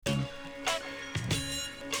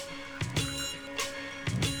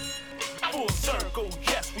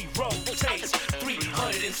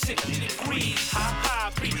360 degrees. High,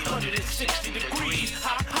 360 degrees.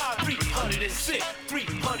 High,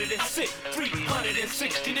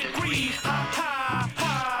 360 degrees. High.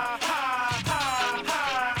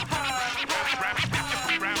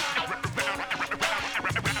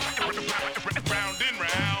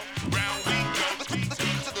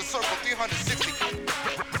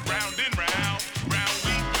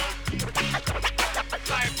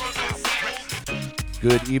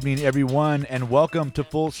 Good evening, everyone, and welcome to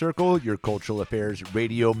Full Circle, your cultural affairs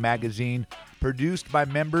radio magazine, produced by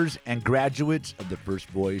members and graduates of the First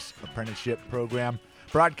Voice Apprenticeship Program,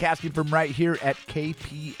 broadcasting from right here at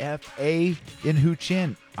KPFA in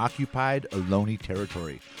Huichin, occupied Ohlone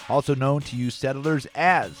territory, also known to you settlers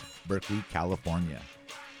as Berkeley, California.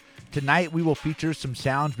 Tonight, we will feature some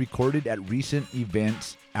sounds recorded at recent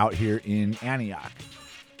events out here in Antioch.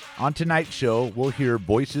 On tonight's show, we'll hear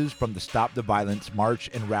voices from the Stop the Violence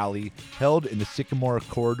March and Rally held in the Sycamore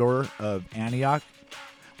Corridor of Antioch.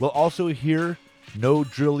 We'll also hear No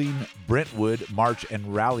Drilling Brentwood March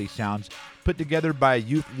and Rally sounds put together by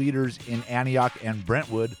youth leaders in Antioch and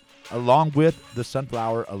Brentwood, along with the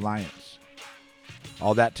Sunflower Alliance.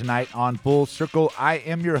 All that tonight on Full Circle. I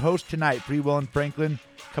am your host tonight, Freewell and Franklin,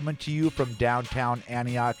 coming to you from downtown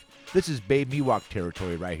Antioch. This is Bay Miwok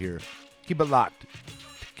territory right here. Keep it locked.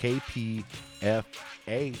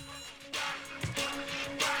 KPFA.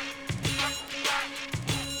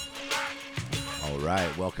 All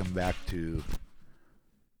right, welcome back to...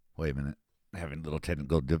 Wait a minute. I'm having a little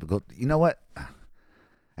technical difficulty. You know what?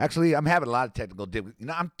 Actually, I'm having a lot of technical difficulty. You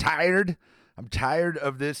know, I'm tired. I'm tired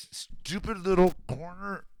of this stupid little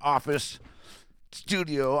corner office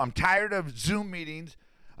studio. I'm tired of Zoom meetings.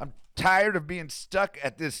 I'm tired of being stuck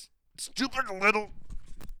at this stupid little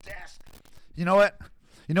desk. You know what?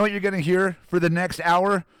 You know what you're going to hear for the next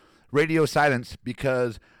hour? Radio silence,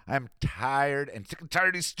 because I'm tired and sick and tired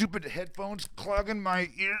of these stupid headphones clogging my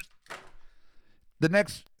ears. The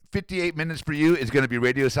next 58 minutes for you is going to be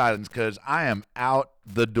radio silence because I am out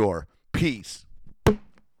the door. Peace.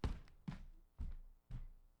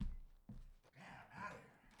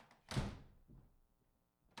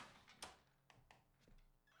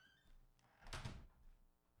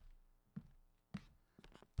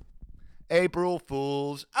 April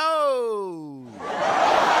Fools. Oh!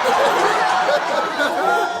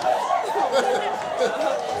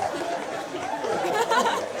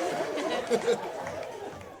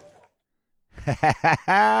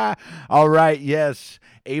 All right, yes.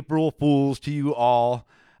 April Fools to you all.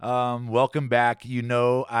 Welcome back. You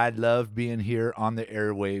know I love being here on the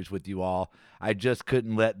airwaves with you all. I just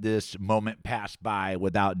couldn't let this moment pass by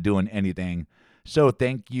without doing anything. So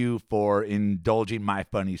thank you for indulging my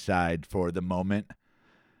funny side for the moment.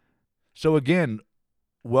 So again,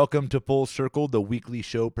 welcome to Full Circle, the weekly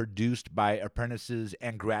show produced by apprentices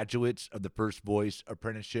and graduates of the First Voice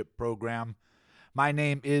Apprenticeship Program. My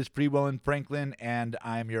name is Freewell and Franklin, and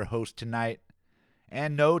I'm your host tonight.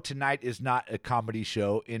 And no, tonight is not a comedy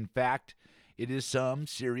show. In fact, it is some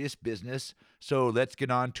serious business. So let's get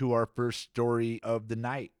on to our first story of the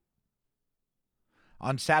night.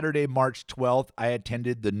 On Saturday, March 12th, I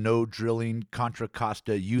attended the No Drilling Contra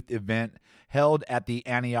Costa youth event held at the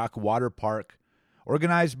Antioch Water Park,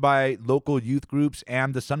 organized by local youth groups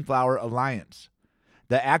and the Sunflower Alliance.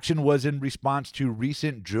 The action was in response to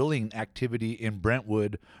recent drilling activity in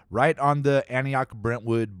Brentwood, right on the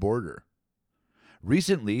Antioch-Brentwood border.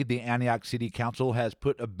 Recently, the Antioch City Council has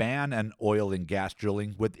put a ban on oil and gas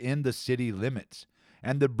drilling within the city limits,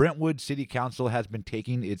 and the Brentwood City Council has been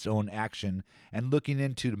taking its own action and looking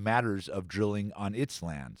into matters of drilling on its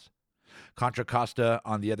lands. Contra Costa,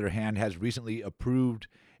 on the other hand, has recently approved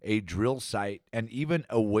a drill site and even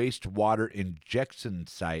a wastewater injection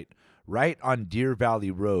site right on Deer Valley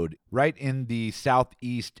Road, right in the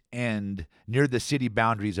southeast end near the city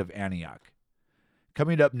boundaries of Antioch.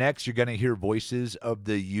 Coming up next, you're going to hear voices of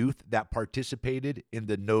the youth that participated in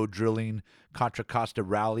the No Drilling Contra Costa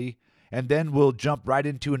rally. And then we'll jump right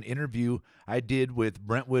into an interview I did with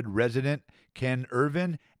Brentwood resident Ken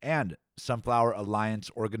Irvin and Sunflower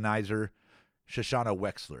Alliance organizer Shoshana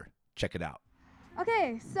Wexler. Check it out.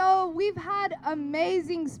 Okay, so we've had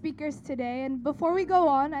amazing speakers today, and before we go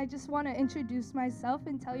on, I just want to introduce myself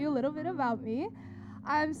and tell you a little bit about me.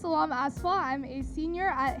 I'm Salam Asfa. I'm a senior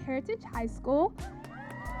at Heritage High School.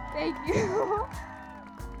 Thank you.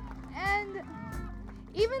 And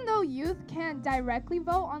even though youth can't directly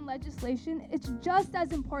vote on legislation, it's just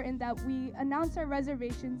as important that we announce our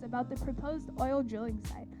reservations about the proposed oil drilling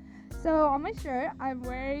site. So on my shirt, I'm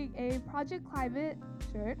wearing a Project Climate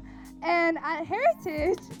shirt. And at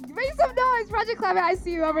Heritage, make some noise, Project Climate, I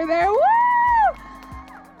see you over there. Woo!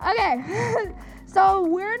 Okay, So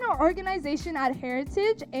we're an organization at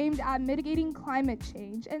Heritage aimed at mitigating climate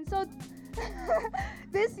change. And so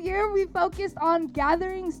this year we focused on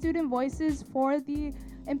gathering student voices for the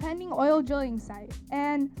impending oil drilling site.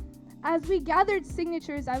 And as we gathered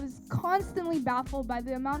signatures, I was constantly baffled by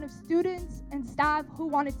the amount of students and staff who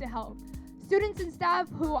wanted to help. Students and staff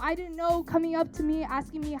who I didn't know coming up to me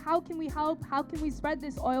asking me, how can we help? How can we spread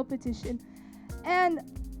this oil petition? And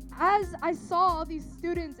as I saw all these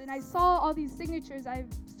students and I saw all these signatures, I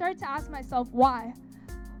started to ask myself, why?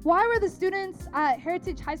 Why were the students at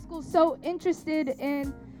Heritage High School so interested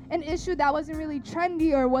in an issue that wasn't really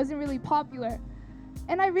trendy or wasn't really popular?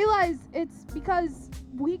 And I realized it's because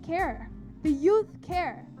we care. The youth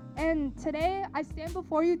care. And today I stand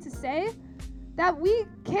before you to say that we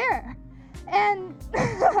care. And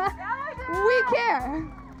we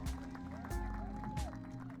care.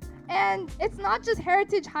 And it's not just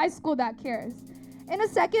Heritage High School that cares. In a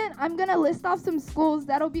second, I'm gonna list off some schools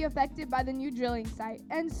that'll be affected by the new drilling site.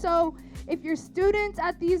 And so if you're students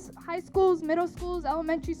at these high schools, middle schools,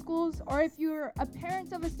 elementary schools, or if you're a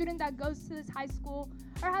parent of a student that goes to this high school,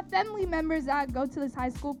 or have family members that go to this high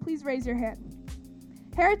school, please raise your hand.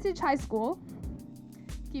 Heritage High School,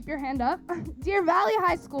 keep your hand up. Deer Valley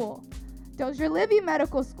High School, Dozier Libby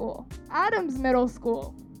Medical School, Adams Middle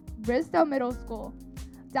School, Bristow Middle School,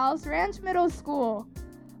 Dallas Ranch Middle School,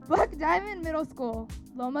 Buck Diamond Middle School,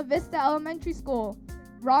 Loma Vista Elementary School,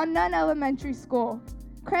 Ron Nunn Elementary School,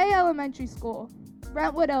 Cray Elementary School,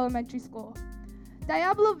 Brentwood Elementary School,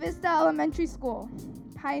 Diablo Vista Elementary School,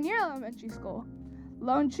 Pioneer Elementary School,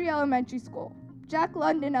 Lone Tree Elementary School, Jack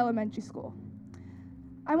London Elementary School.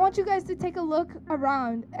 I want you guys to take a look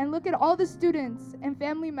around and look at all the students and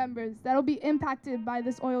family members that'll be impacted by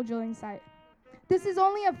this oil drilling site. This is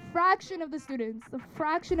only a fraction of the students, the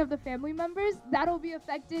fraction of the family members that'll be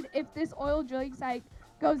affected if this oil drilling site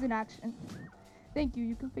goes in action. Thank you.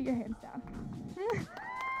 You can put your hands down.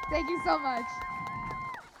 Thank you so much.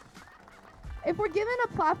 If we're given a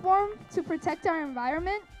platform to protect our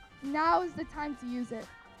environment, now is the time to use it.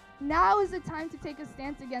 Now is the time to take a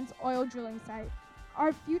stance against oil drilling site.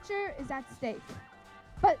 Our future is at stake.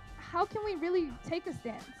 But how can we really take a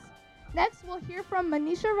stance? Next, we'll hear from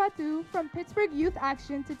Manisha Ratu from Pittsburgh Youth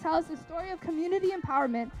Action to tell us the story of community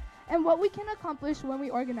empowerment and what we can accomplish when we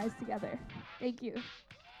organize together. Thank you.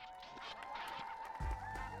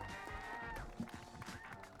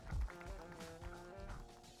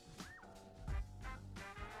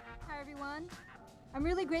 Hi everyone. I'm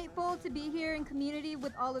really grateful to be here in community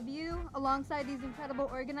with all of you alongside these incredible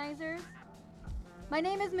organizers. My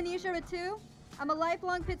name is Manisha Ratu. I'm a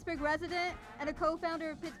lifelong Pittsburgh resident and a co-founder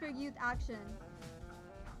of Pittsburgh Youth Action.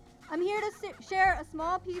 I'm here to share a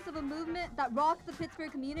small piece of a movement that rocked the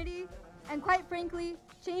Pittsburgh community and quite frankly,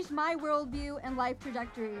 changed my worldview and life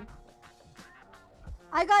trajectory.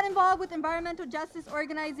 I got involved with environmental justice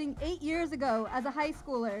organizing 8 years ago as a high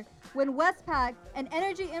schooler when Westpac, an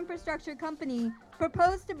energy infrastructure company,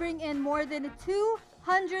 proposed to bring in more than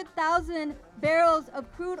 200,000 barrels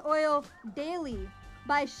of crude oil daily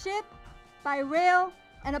by ship, by rail,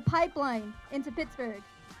 and a pipeline into Pittsburgh.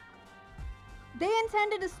 They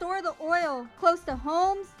intended to store the oil close to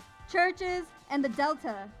homes, churches, and the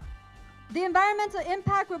Delta. The environmental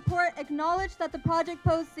impact report acknowledged that the project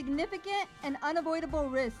posed significant and unavoidable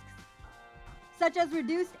risks, such as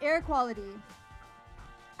reduced air quality.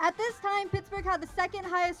 At this time, Pittsburgh had the second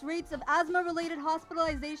highest rates of asthma-related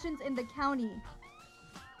hospitalizations in the county.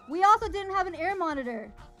 We also didn't have an air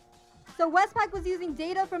monitor. So Westpac was using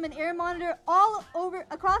data from an air monitor all over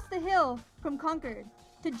across the hill from Concord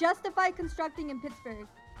to justify constructing in Pittsburgh.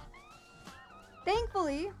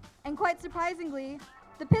 Thankfully, and quite surprisingly,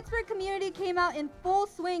 the Pittsburgh community came out in full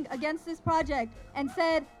swing against this project and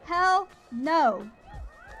said, hell no.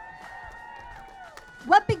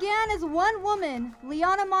 What began as one woman,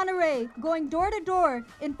 Liana Monterey, going door to door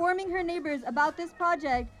informing her neighbors about this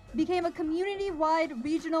project became a community-wide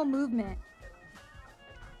regional movement.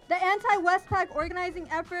 The anti-Westpac organizing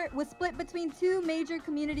effort was split between two major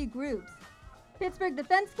community groups, Pittsburgh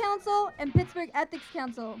Defense Council and Pittsburgh Ethics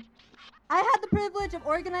Council. I had the privilege of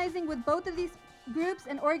organizing with both of these groups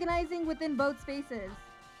and organizing within both spaces.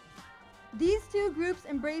 These two groups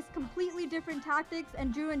embraced completely different tactics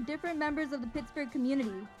and drew in different members of the Pittsburgh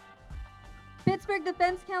community. Pittsburgh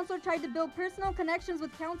Defense Council tried to build personal connections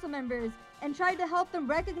with council members and tried to help them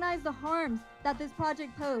recognize the harms that this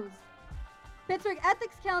project posed. Pittsburgh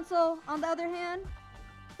Ethics Council, on the other hand,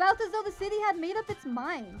 felt as though the city had made up its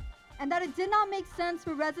mind and that it did not make sense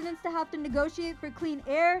for residents to have to negotiate for clean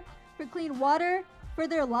air, for clean water, for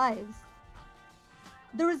their lives.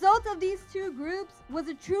 The result of these two groups was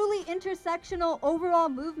a truly intersectional overall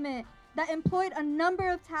movement that employed a number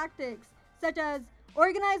of tactics, such as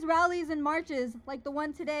organized rallies and marches like the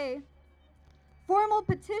one today, formal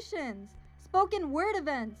petitions, spoken word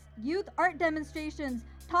events, youth art demonstrations,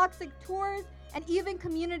 toxic tours, and even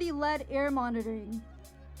community-led air monitoring.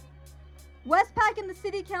 Westpac and the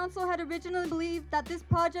City Council had originally believed that this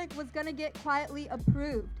project was going to get quietly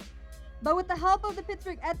approved. But with the help of the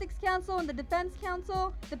Pittsburgh Ethics Council and the Defense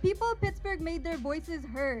Council, the people of Pittsburgh made their voices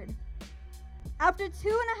heard. After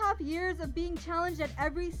 2.5 years of being challenged at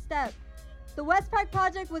every step, the Westpac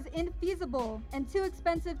project was infeasible and too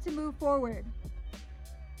expensive to move forward.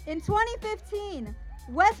 In 2015,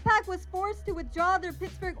 Westpac was forced to withdraw their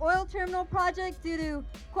Pittsburgh oil terminal project due to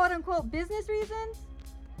quote-unquote business reasons.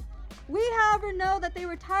 We, however, know that they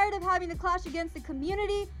were tired of having to clash against a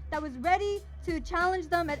community that was ready to challenge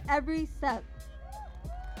them at every step.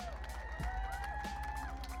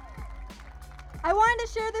 I wanted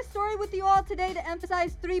to share this story with you all today to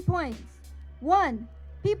emphasize 3 points. 1,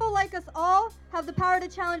 people like us all have the power to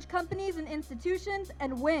challenge companies and institutions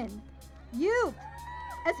and win. Youth,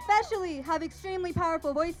 especially, have extremely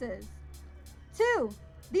powerful voices. 2,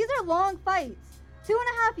 these are long fights.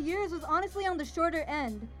 2.5 years was honestly on the shorter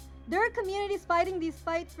end. There are communities fighting these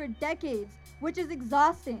fights for decades, which is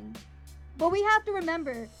exhausting. But we have to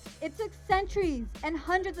remember, it took centuries and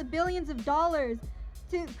hundreds of billions of dollars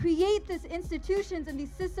to create these institutions and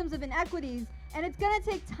these systems of inequities, and it's going to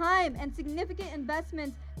take time and significant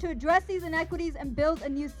investments to address these inequities and build a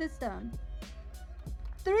new system.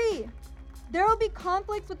 3, there will be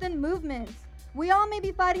conflicts within movements. We all may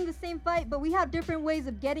be fighting the same fight, but we have different ways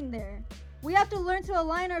of getting there. We have to learn to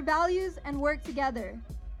align our values and work together.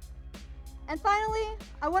 And finally,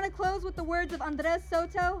 I want to close with the words of Andres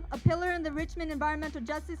Soto, a pillar in the Richmond environmental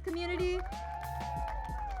justice community,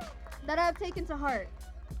 that I have taken to heart.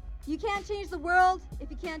 You can't change the world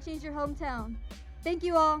if you can't change your hometown. Thank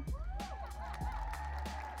you all.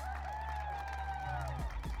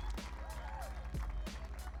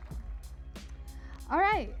 All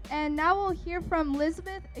right, and now we'll hear from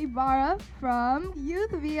Elizabeth Ibarra from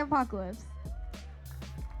Youth via Apocalypse.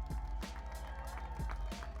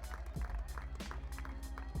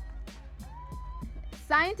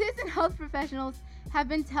 Scientists and health professionals have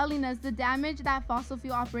been telling us the damage that fossil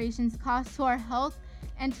fuel operations cause to our health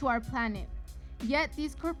and to our planet. Yet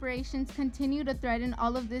these corporations continue to threaten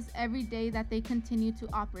all of this every day that they continue to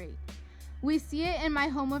operate. We see it in my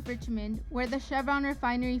home of Richmond, where the Chevron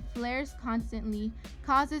refinery flares constantly,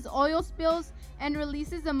 causes oil spills, and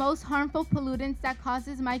releases the most harmful pollutants that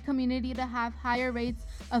causes my community to have higher rates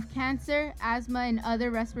of cancer, asthma, and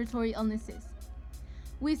other respiratory illnesses.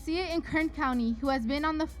 We see it in Kern County, who has been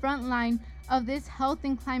on the front line of this health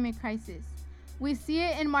and climate crisis. We see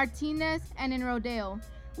it in Martinez and in Rodeo.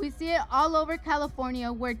 We see it all over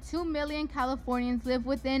California, where 2 million Californians live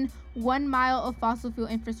within 1 mile of fossil fuel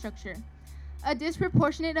infrastructure. A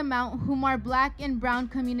disproportionate amount whom are Black and brown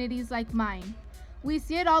communities like mine. We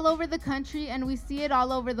see it all over the country, and we see it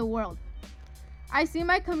all over the world. I see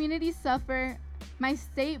my community suffer, my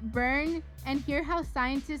state burn, and hear how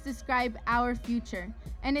scientists describe our future,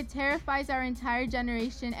 and it terrifies our entire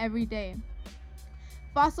generation every day.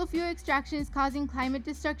 Fossil fuel extraction is causing climate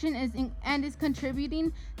destruction and is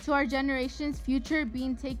contributing to our generation's future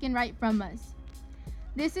being taken right from us.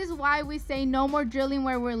 This is why we say no more drilling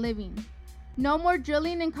where we're living. No more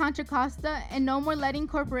drilling in Contra Costa, and no more letting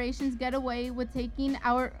corporations get away with taking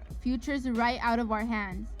our futures right out of our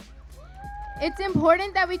hands. It's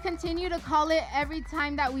important that we continue to call it every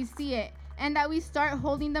time that we see it, and that we start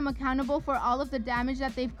holding them accountable for all of the damage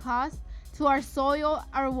that they've caused to our soil,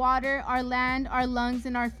 our water, our land, our lungs,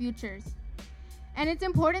 and our futures. And it's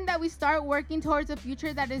important that we start working towards a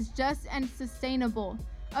future that is just and sustainable,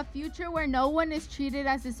 a future where no one is treated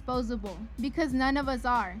as disposable, because none of us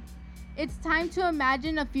are. It's time to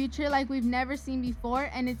imagine a future like we've never seen before,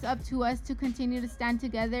 and it's up to us to continue to stand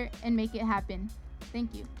together and make it happen.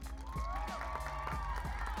 Thank you.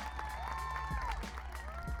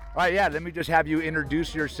 All right, yeah, let me just have you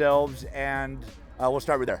introduce yourselves, and we'll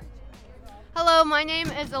start with there. Hello, my name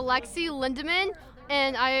is Alexi Lindemann,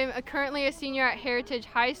 and I am currently a senior at Heritage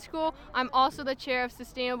High School. I'm also the chair of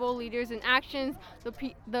Sustainable Leaders in Actions,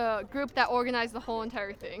 the group that organized the whole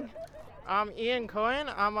entire thing. I'm Ian Cohen.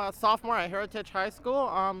 I'm a sophomore at Heritage High School.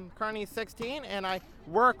 I'm currently 16, and I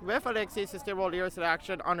work with Alexi Sustainable Leaders in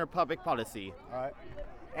Action under public policy. All right.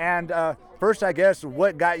 And first, I guess,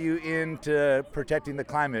 what got you into protecting the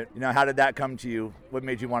climate? You know, how did that come to you? What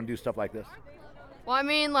made you want to do stuff like this? Well, I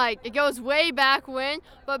mean, it goes way back when,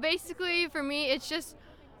 but basically for me, it's just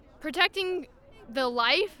protecting the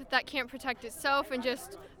life that can't protect itself, and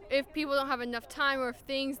just if people don't have enough time, or if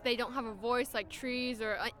things they don't have a voice, like trees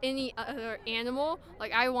or any other animal,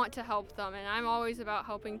 like I want to help them, and I'm always about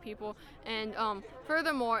helping people. And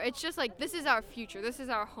furthermore, it's just like this is our future, this is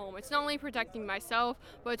our home. It's not only protecting myself,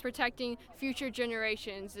 but it's protecting future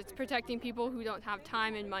generations. It's protecting people who don't have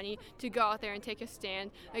time and money to go out there and take a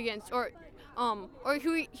stand against, or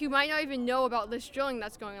who might not even know about this drilling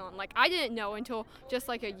that's going on. Like I didn't know until just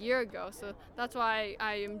like a year ago. So that's why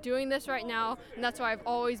I am doing this right now, and that's why I've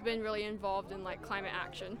always been really involved in like climate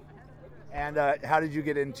action. And how did you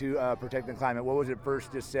get into protecting the climate? What was it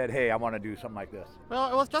first just said, hey, I want to do something like this?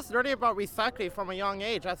 Well, it was just learning about recycling from a young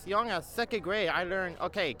age. As young as second grade, I learned,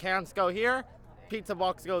 okay, cans go here, pizza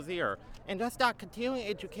box goes here. And just that continuing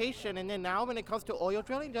education. And then now when it comes to oil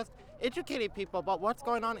drilling, just educating people about what's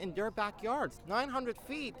going on in their backyards, 900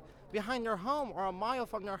 feet behind their home or a mile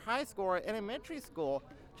from their high school or elementary school.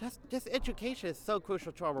 Just this education is so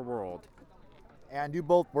crucial to our world. And you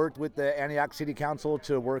both worked with the Antioch City Council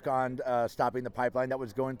to work on stopping the pipeline that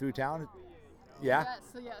was going through town? Yeah?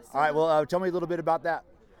 Yes. All right, well, tell me a little bit about that.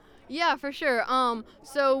 Yeah, for sure.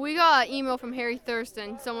 So we got an email from Harry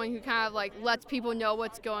Thurston, someone who kind of like lets people know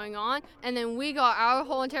what's going on, and then we got our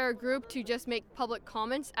whole entire group to just make public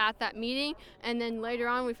comments at that meeting, and then later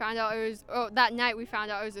on we found out that night we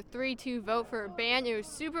found out it was a 3-2 vote for a ban. It was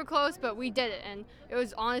super close, but we did it, and it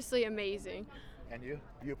was honestly amazing. And you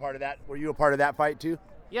a part of that? Were you a part of that fight too?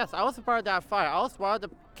 Yes, I was a part of that fight. I was one of the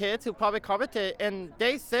kids who probably commented, and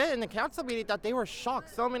they said in the council meeting that they were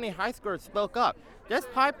shocked so many high schoolers spoke up. This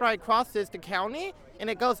pipeline crosses the county, and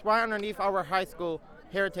it goes right underneath our high school,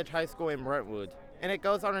 Heritage High School in Brentwood. And it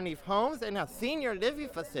goes underneath homes and a senior living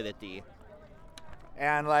facility.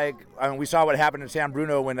 And we saw what happened in San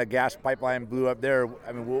Bruno when a gas pipeline blew up there.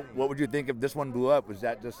 I mean, what would you think if this one blew up? Was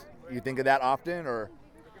that just, you think of that often, or?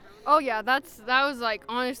 Oh yeah, that was like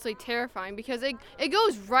honestly terrifying, because it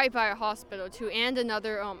goes right by a hospital too, and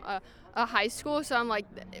another a high school. So I'm like,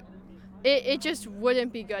 it just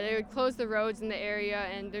wouldn't be good. It would close the roads in the area,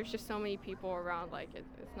 and there's just so many people around. Like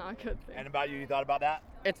it's not a good thing. And about you thought about that?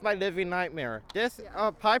 It's my living nightmare. This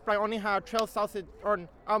pipeline only had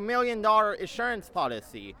 $1 million insurance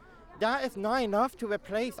policy. That is not enough to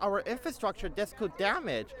replace our infrastructure this could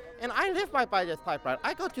damage. And I live right by this pipeline.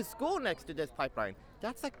 I go to school next to this pipeline.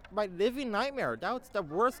 That's like my living nightmare. That's the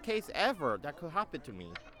worst case ever that could happen to me.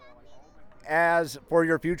 As for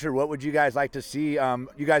your future, what would you guys like to see?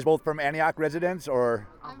 You guys both from Antioch residents, or?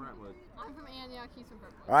 I'm from Antioch, he's from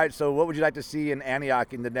Brentwood. All right, so what would you like to see in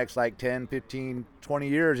Antioch in the next 10, 15, 20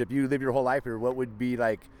 years? If you live your whole life here, what would be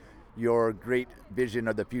your great vision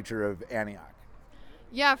of the future of Antioch?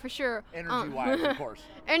 Yeah, for sure. Energy-wise, of course.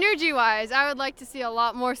 Energy-wise, I would like to see a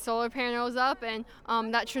lot more solar panels up, and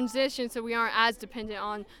that transition so we aren't as dependent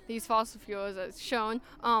on these fossil fuels as shown.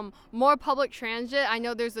 More public transit. I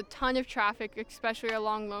know there's a ton of traffic, especially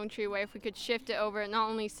along Lone Tree Way. If we could shift it over, it not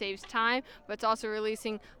only saves time, but it's also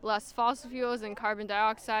releasing less fossil fuels and carbon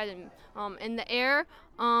dioxide in the air.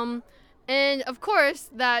 And of course,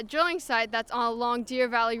 that drilling site that's along Deer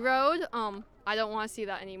Valley Road, I don't want to see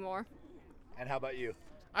that anymore. And how about you?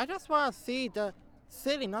 I just want to see the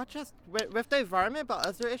city, not just with the environment, but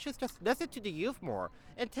other issues, just listen to the youth more.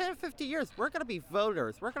 In 10, 50 years, we're going to be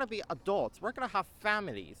voters. We're going to be adults. We're going to have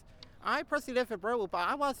families. I personally live in Brentwood, but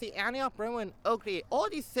I want to see Antioch, Brentwood, and Oakley, all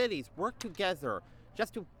these cities work together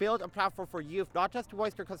just to build a platform for youth, not just to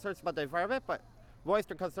voice their concerns about the environment, but voice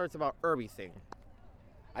their concerns about everything.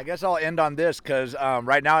 I guess I'll end on this because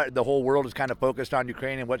right now the whole world is kind of focused on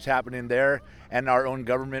Ukraine and what's happening there. And our own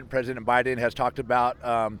government, President Biden, has talked about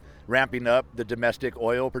ramping up the domestic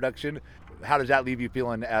oil production. How does that leave you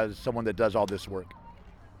feeling as someone that does all this work?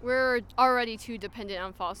 We're already too dependent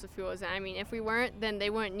on fossil fuels. I mean, if we weren't, then they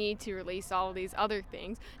wouldn't need to release all of these other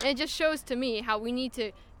things. And it just shows to me how we need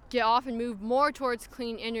to get off and move more towards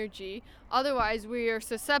clean energy. Otherwise, we are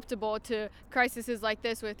susceptible to crises like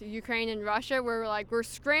this with Ukraine and Russia, where we're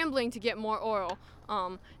scrambling to get more oil.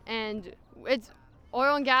 And it's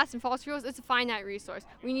oil and gas and fossil fuels, it's a finite resource.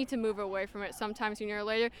 We need to move away from it sometime sooner or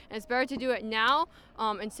later, and it's better to do it now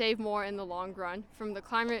and save more in the long run from the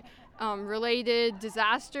climate related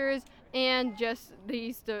disasters and just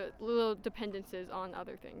the little dependencies on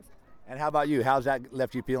other things. And how about you? How's that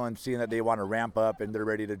left you feeling, seeing that they want to ramp up and they're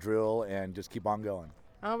ready to drill and just keep on going?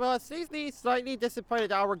 Well, it leaves me slightly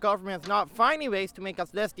disappointed that our government is not finding ways to make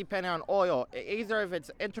us less dependent on oil. Either if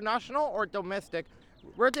it's international or domestic,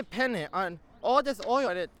 we're dependent on all this oil.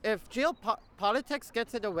 And if geopolitics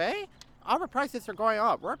gets in the way, our prices are going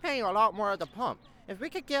up. We're paying a lot more at the pump. If we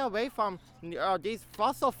could get away from these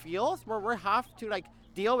fossil fuels where we have to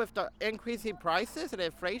deal with the increasing prices and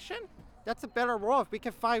inflation, That's a better world if we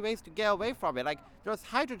can find ways to get away from it. Like, there's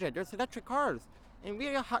hydrogen, there's electric cars, and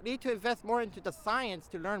we need to invest more into the science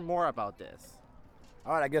to learn more about this.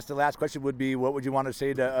 All right, I guess the last question would be, what would you want to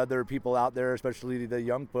say to other people out there, especially the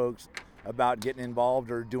young folks, about getting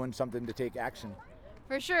involved or doing something to take action?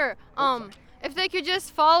 For sure. If they could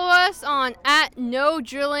just follow us on at No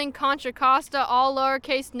Drilling Contra Costa, all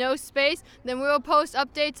lowercase, no space, then we will post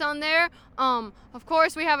updates on there. Of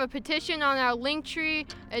course, we have a petition on our link tree.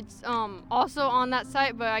 It's also on that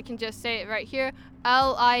site, but I can just say it right here: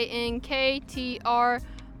 linktr.ee-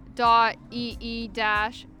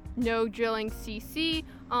 No Drilling CC.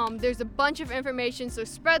 There's a bunch of information, so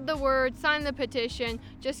spread the word, sign the petition,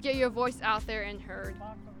 just get your voice out there and heard.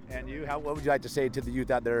 And you, what would you like to say to the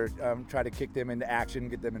youth out there, try to kick them into action,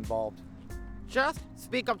 get them involved? Just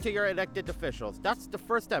speak up to your elected officials. That's the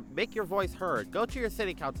first step. Make your voice heard. Go to your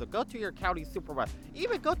city council, go to your county supervisor,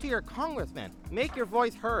 even go to your congressman. Make your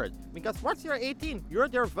voice heard, because once you're 18, you're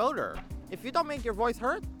their voter. If you don't make your voice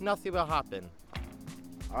heard, nothing will happen.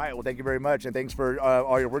 All right, well, thank you very much, and thanks for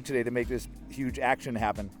all your work today to make this huge action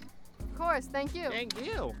happen. Of course, thank you. Thank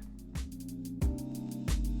you.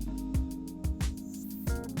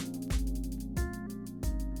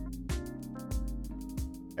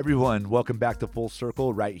 Everyone, welcome back to Full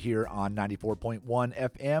Circle right here on 94.1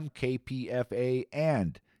 FM, KPFA,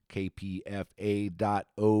 and kpfa.org,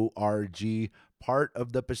 part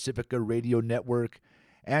of the Pacifica Radio Network.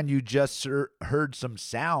 And you just heard some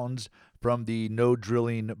sounds from the No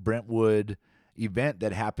Drilling Brentwood event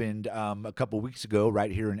that happened a couple weeks ago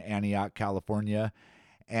right here in Antioch, California.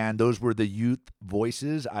 And those were the youth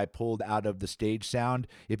voices I pulled out of the stage sound.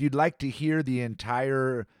 If you'd like to hear the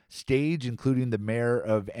entire stage, including the mayor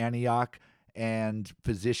of Antioch and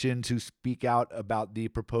physicians who speak out about the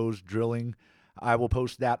proposed drilling, I will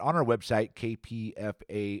post that on our website,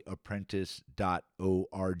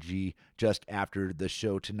 kpfaapprentice.org, just after the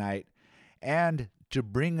show tonight. And to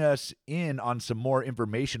bring us in on some more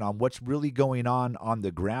information on what's really going on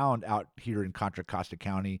the ground out here in Contra Costa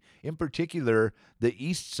County, in particular, the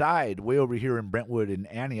east side, way over here in Brentwood and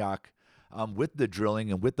Antioch, with the drilling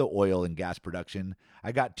and with the oil and gas production,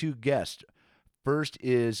 I got two guests. First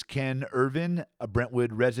is Ken Irvin, a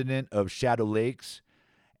Brentwood resident of Shadow Lakes,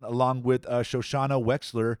 along with Shoshana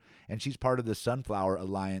Wexler, and she's part of the Sunflower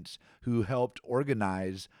Alliance, who helped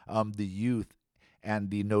organize the youth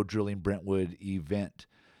and the No Drilling Brentwood event.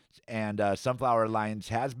 And Sunflower Alliance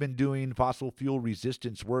has been doing fossil fuel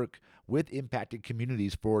resistance work with impacted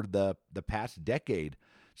communities for the past decade.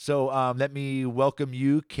 So let me welcome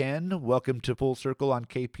you, Ken. Welcome to Full Circle on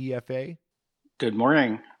KPFA. Good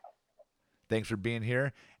morning. Thanks for being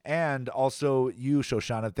here. And also you,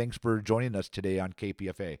 Shoshana, thanks for joining us today on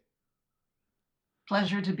KPFA.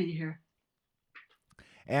 Pleasure to be here.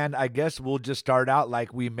 And I guess we'll just start out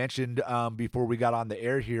like we mentioned before we got on the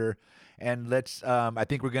air here. And let's, I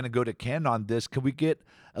think we're going to go to Ken on this. Can we get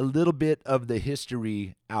a little bit of the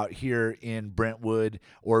history out here in Brentwood,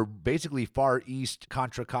 or basically far east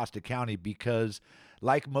Contra Costa County? Because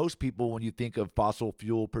like most people, when you think of fossil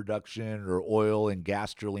fuel production or oil and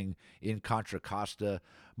gas drilling in Contra Costa,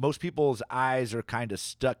 most people's eyes are kind of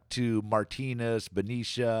stuck to Martinez,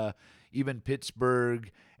 Benicia, even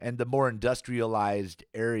Pittsburgh, and the more industrialized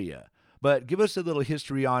area. But give us a little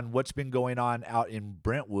history on what's been going on out in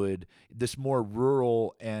Brentwood, this more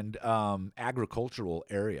rural and agricultural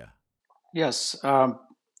area. Yes.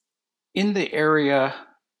 In the area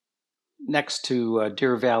next to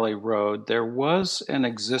Deer Valley Road, there was an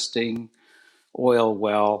existing oil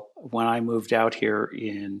well when I moved out here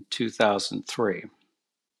in 2003.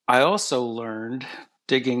 I also learned,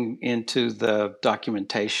 digging into the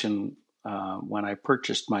documentation when I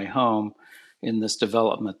purchased my home in this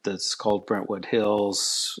development that's called Brentwood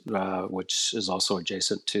Hills, which is also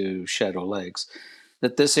adjacent to Shadow Lakes,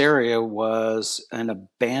 that this area was an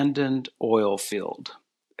abandoned oil field.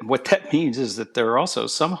 And what that means is that there are also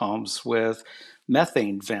some homes with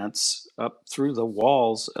methane vents up through the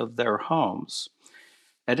walls of their homes.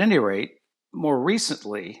 At any rate, more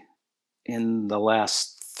recently, in the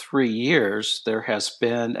last 3 years, there has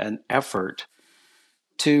been an effort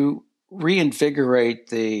to reinvigorate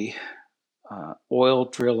the oil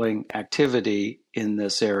drilling activity in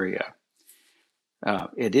this area.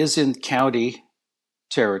 It is in county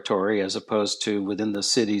territory as opposed to within the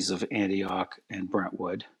cities of Antioch and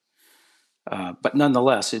Brentwood. But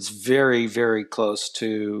nonetheless, it's very, very close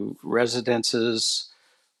to residences,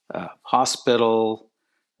 hospital,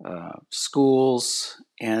 schools,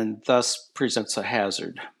 and thus presents a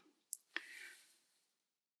hazard.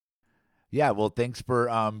 Yeah, well, thanks for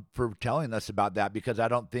telling us about that, because I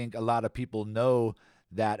don't think a lot of people know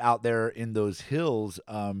that out there in those hills,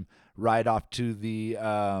 right off to the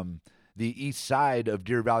east side of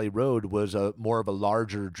Deer Valley Road was a more of a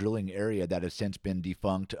larger drilling area that has since been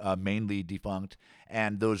defunct, mainly defunct.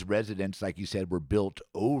 And those residents, like you said, were built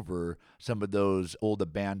over some of those old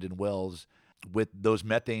abandoned wells with those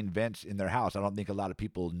methane vents in their house. I don't think a lot of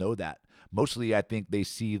people know that. Mostly, I think they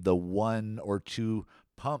see the one or two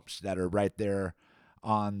pumps that are right there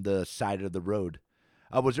on the side of the road.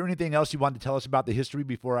 Was there anything else you wanted to tell us about the history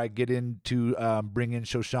before I get into bring in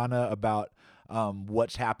Shoshana about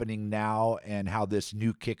what's happening now and how this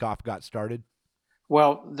new kickoff got started?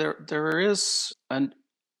 Well, there is an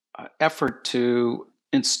effort to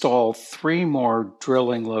install 3 more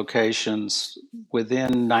drilling locations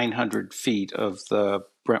within 900 feet of the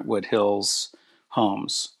Brentwood Hills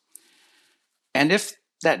homes. And if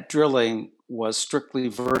that drilling was strictly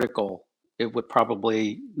vertical, it would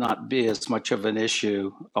probably not be as much of an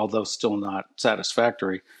issue, although still not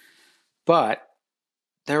satisfactory. But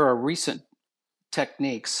there are recent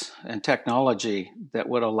techniques and technology that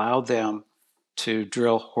would allow them to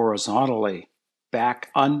drill horizontally back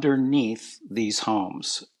underneath these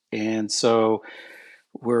homes. And so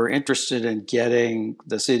we're interested in getting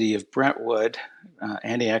the city of Brentwood,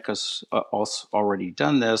 Antioch has also already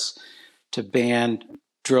done this, to ban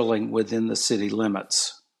drilling within the city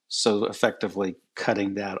limits. So effectively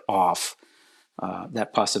cutting that off,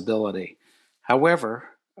 that possibility. However,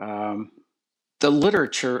 the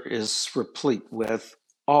literature is replete with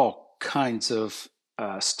all kinds of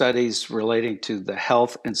studies relating to the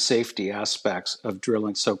health and safety aspects of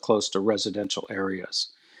drilling so close to residential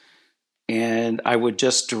areas. And I would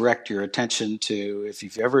just direct your attention to, if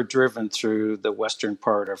you've ever driven through the western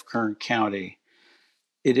part of Kern County,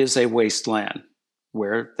 it is a wasteland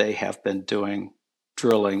where they have been doing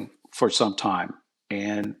drilling for some time.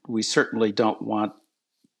 And we certainly don't want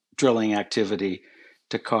drilling activity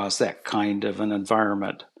to cause that kind of an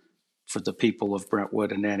environment for the people of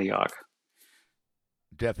Brentwood and Antioch.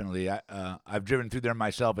 Definitely. I've driven through there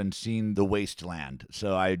myself and seen the wasteland.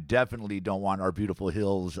 So I definitely don't want our beautiful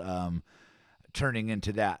hills turning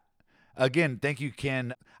into that. Again, thank you,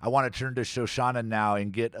 Ken. I want to turn to Shoshana now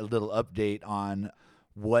and get a little update on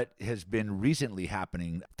what has been recently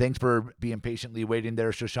happening. Thanks for being patiently waiting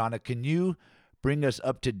there, Shoshana. Can you bring us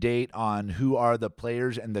up to date on who are the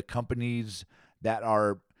players and the companies that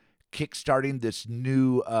are kickstarting this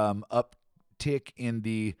new uptick in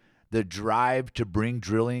the drive to bring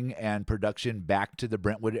drilling and production back to the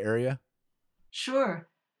Brentwood area? Sure.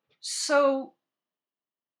 So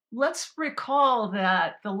let's recall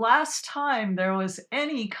that the last time there was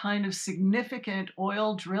any kind of significant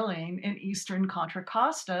oil drilling in eastern Contra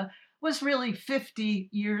Costa was really 50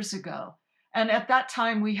 years ago. And at that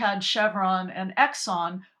time, we had Chevron and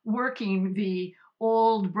Exxon working the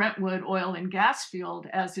old Brentwood oil and gas field,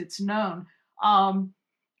 as it's known.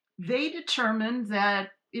 They determined that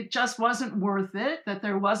it just wasn't worth it, that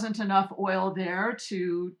there wasn't enough oil there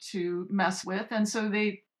to mess with, and so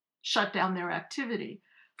they shut down their activity.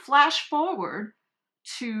 Flash forward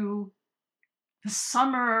to the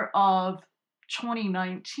summer of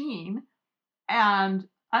 2019, and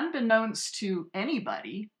unbeknownst to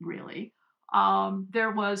anybody, really,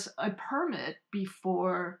 there was a permit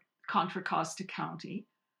before Contra Costa County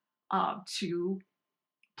to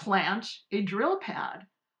plant a drill pad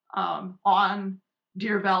on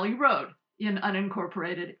Deer Valley Road in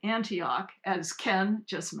unincorporated Antioch, as Ken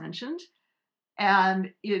just mentioned.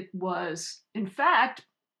 And it was, in fact,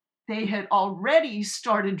 they had already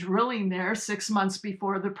started drilling there 6 months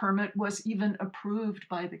before the permit was even approved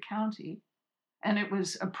by the county. And it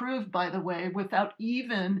was approved, by the way, without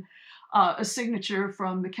even a signature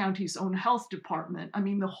from the county's own health department. I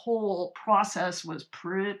mean, the whole process was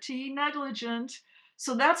pretty negligent.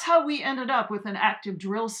 So that's how we ended up with an active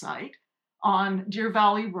drill site on Deer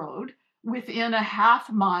Valley Road within a half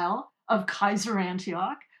mile of Kaiser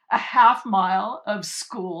Antioch, a half mile of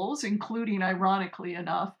schools, including, ironically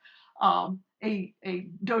enough, a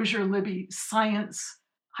Dozier Libby Science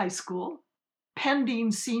High School,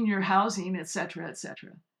 pending senior housing, et cetera, et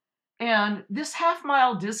cetera. And this half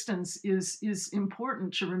mile distance is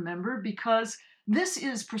important to remember because this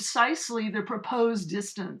is precisely the proposed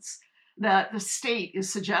distance that the state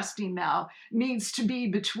is suggesting now needs to be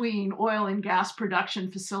between oil and gas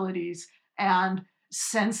production facilities and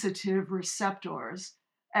sensitive receptors,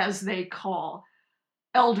 as they call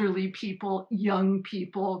elderly people, young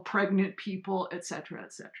people, pregnant people, et cetera,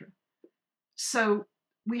 et cetera. So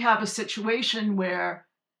we have a situation where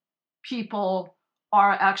people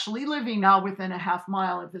are actually living now within a half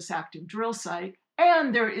mile of this active drill site.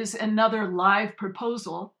 And there is another live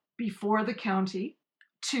proposal before the county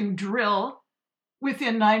to drill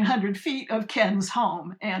within 900 feet of Ken's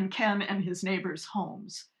home and Ken and his neighbors'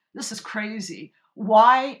 homes. This is crazy.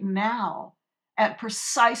 Why now, at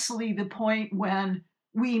precisely the point when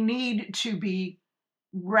we need to be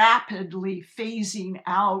rapidly phasing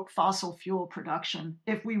out fossil fuel production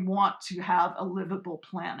if we want to have a livable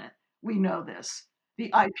planet? We know this.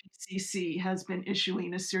 The IPCC has been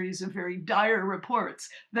issuing a series of very dire reports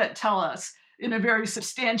that tell us in a very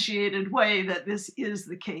substantiated way that this is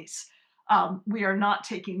the case. We are not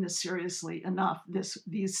taking this seriously enough.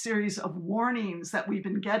 These series of warnings that we've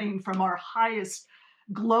been getting from our highest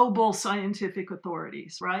global scientific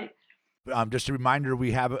authorities, right? Just a reminder,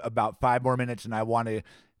 we have about 5 more minutes, and I want to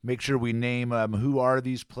make sure we name who are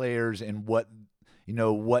these players and what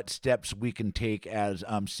steps we can take as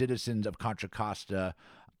citizens of Contra Costa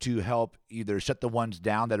to help either shut the ones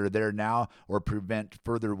down that are there now or prevent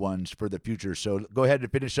further ones for the future. So go ahead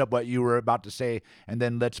and finish up what you were about to say, and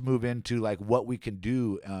then let's move into like what we can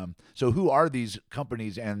do. So who are these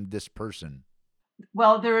companies and this person?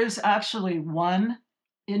 Well, there is actually one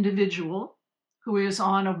individual who is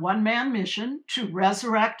on a one-man mission to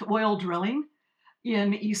resurrect oil drilling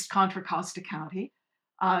in East Contra Costa County.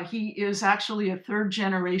 He is actually a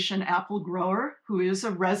third-generation apple grower who is a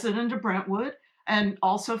resident of Brentwood and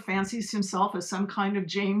also fancies himself as some kind of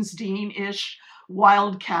James Dean-ish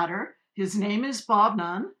wildcatter. His name is Bob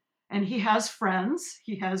Nunn, and he has friends.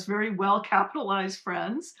 He has very well-capitalized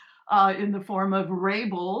friends in the form of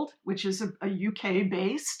Raybould, which is a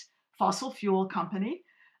UK-based fossil fuel company,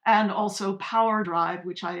 and also Power Drive,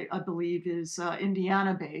 which I believe is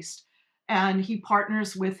Indiana-based. And he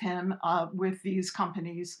partners with him with these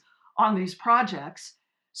companies on these projects.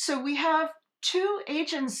 So we have two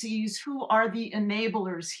agencies who are the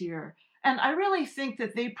enablers here. And I really think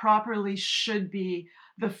that they properly should be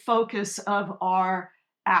the focus of our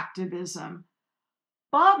activism.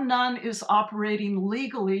 Bob Nunn is operating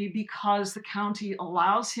legally because the county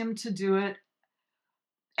allows him to do it,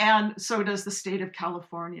 and so does the state of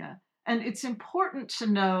California. And it's important to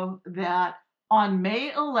know that on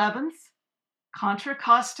May 11th, Contra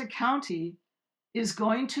Costa County is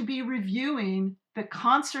going to be reviewing the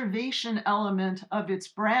conservation element of its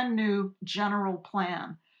brand new general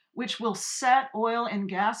plan, which will set oil and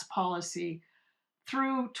gas policy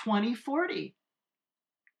through 2040.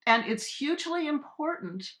 And it's hugely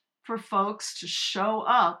important for folks to show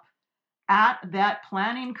up at that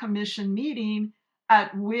planning commission meeting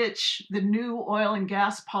at which the new oil and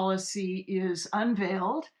gas policy is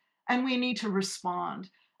unveiled, and we need to respond.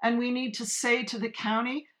 And we need to say to the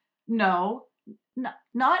county, no,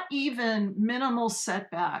 not even minimal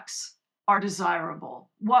setbacks are desirable.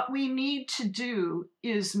 What we need to do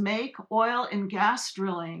is make oil and gas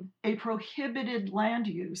drilling a prohibited land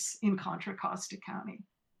use in Contra Costa County.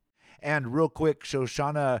 And real quick,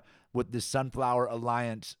 Shoshana with the Sunflower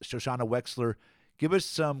Alliance, Shoshana Wexler, give us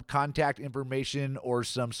some contact information or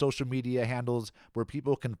some social media handles where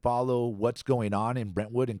people can follow what's going on in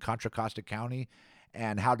Brentwood and Contra Costa County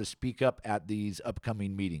and how to speak up at these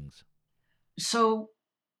upcoming meetings. So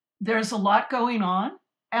there's a lot going on,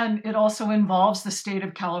 and it also involves the state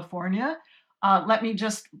of California. Let me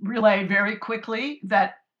just relay very quickly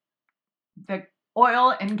that the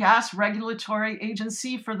Oil and Gas Regulatory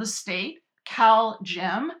Agency for the state,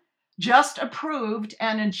 CalGEM, just approved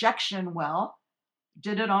an injection well,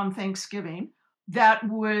 did it on Thanksgiving, that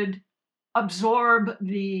would store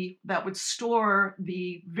the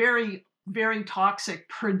very, very toxic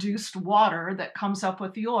produced water that comes up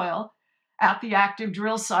with the oil at the active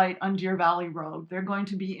drill site on Deer Valley Road. They're going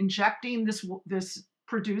to be injecting this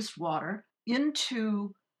produced water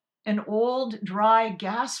into an old dry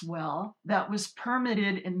gas well that was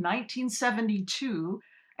permitted in 1972.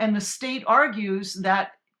 And the state argues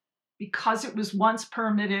that because it was once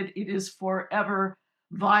permitted, it is forever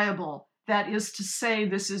viable. That is to say,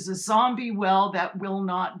 this is a zombie well that will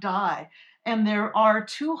not die. And there are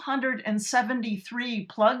 273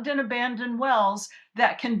 plugged and abandoned wells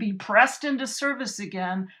that can be pressed into service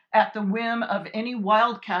again at the whim of any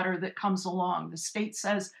wildcatter that comes along. The state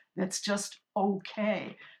says that's just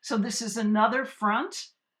okay. So this is another front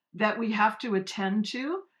that we have to attend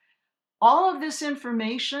to. All of this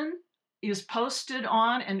information is posted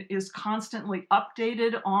on and is constantly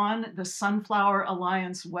updated on the Sunflower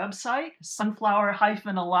Alliance website,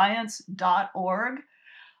 sunflower-alliance.org.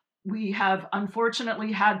 We have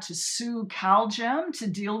unfortunately had to sue CalGEM to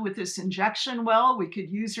deal with this injection well. We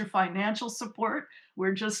could use your financial support.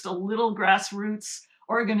 We're just a little grassroots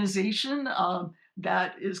organization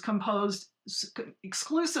that is composed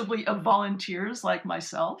exclusively of volunteers like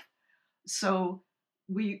myself. So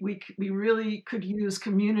we really could use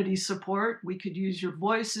community support. We could use your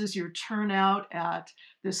voices, your turnout at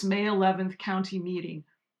this May 11th county meeting.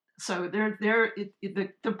 So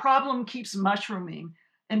the problem keeps mushrooming.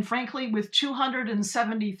 And frankly, with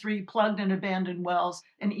 273 plugged and abandoned wells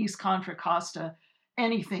in East Contra Costa,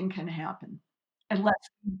 anything can happen unless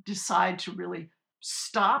we decide to really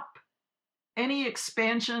stop any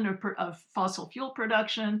expansion of fossil fuel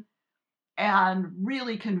production and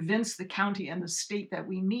really convince the county and the state that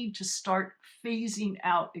we need to start phasing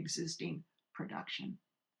out existing production.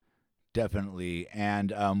 Definitely.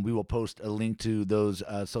 And we will post a link to those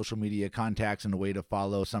social media contacts and a way to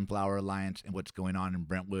follow Sunflower Alliance and what's going on in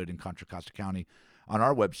Brentwood and Contra Costa County on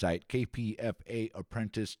our website,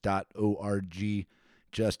 kpfaapprentice.org,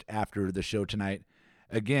 just after the show tonight.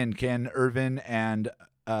 Again, Ken Irvin and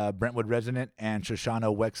Brentwood resident and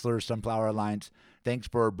Shoshana Wexler, Sunflower Alliance, thanks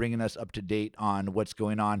for bringing us up to date on what's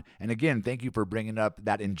going on. And again, thank you for bringing up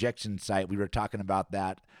that injection site. We were talking about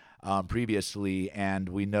that previously, and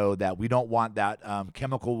we know that we don't want that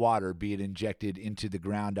chemical water being injected into the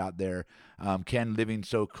ground out there. Ken, living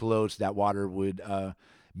so close, that water would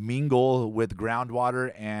mingle with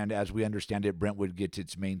groundwater, and as we understand it, Brentwood gets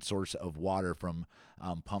its main source of water from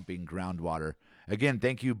pumping groundwater. Again,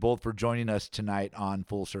 thank you both for joining us tonight on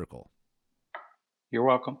Full Circle. You're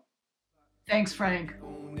welcome. Thanks, Frank.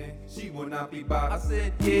 She will not be by. I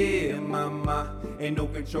said, yeah, mama, ain't no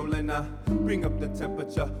controlling her. Bring up the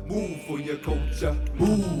temperature, move for your culture,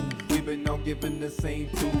 move. We've been all given the same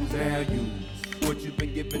tools, now use what you've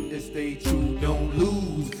been given to stay true. Don't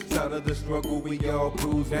lose sight of the struggle, we all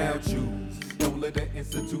bruise, now choose. Don't let the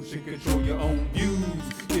institution control your own views.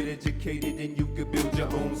 Get educated and you can build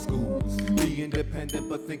your own schools. Be independent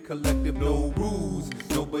but think collective, no rules.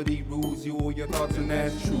 Nobody rules you or your thoughts, and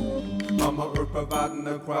that's true. Mama Earth providing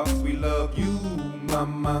the crops, we love you,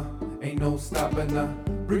 mama. Ain't no stopping her.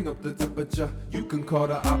 Bring up the temperature, you can call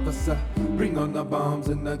the officer. Bring on the bombs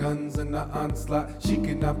and the guns and the onslaught. She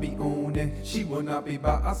cannot be owned and she will not be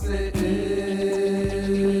bought. I said,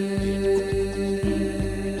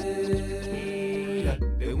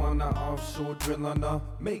 they wanna offshore drill on her,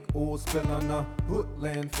 make oil spill on her, put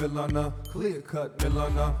landfill on her, clear cut mill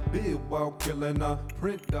on her, build while killing her,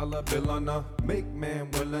 print dollar bill on her, make man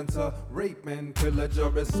willing to rape and pillage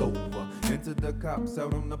her. It's over. Enter the cops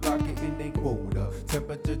out on the block getting they quota.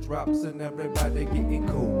 Temperature drops and everybody getting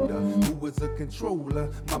colder. Who is a controller?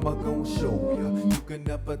 Mama gon' show ya. You can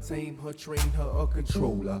never tame her, train her, or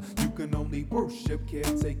control her. You can only worship,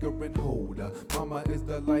 caretaker, and hold her. Mama is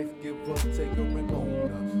the life giver, taker, and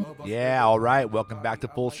owner. Yeah, all right. Welcome back to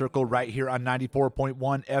Full Circle right here on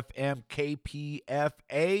 94.1 FM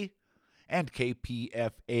KPFA and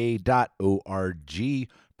kpfa.org,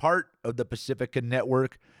 part of the Pacifica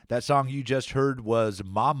Network. That song you just heard was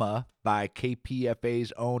Mama by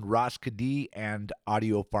KPFA's own Ross Kadee and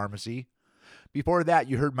Audio Pharmacy. Before that,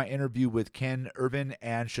 you heard my interview with Ken Irvin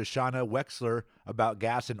and Shoshana Wexler about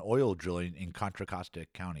gas and oil drilling in Contra Costa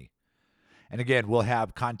County. And again, we'll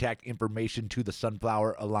have contact information to the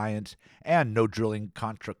Sunflower Alliance and No Drilling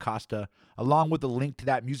Contra Costa, along with a link to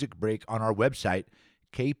that music break on our website,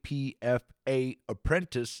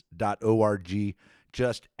 kpfaapprentice.org,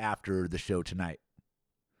 just after the show tonight.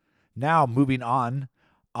 Now, moving on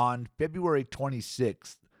February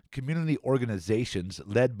 26th, community organizations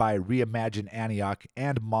led by Reimagine Antioch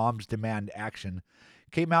and Moms Demand Action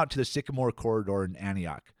came out to the Sycamore Corridor in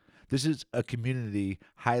Antioch. This is a community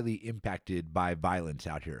highly impacted by violence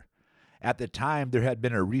out here. At the time, there had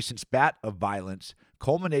been a recent spat of violence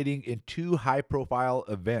culminating in two high-profile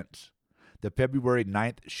events. The February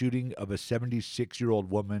 9th shooting of a 76-year-old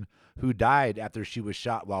woman who died after she was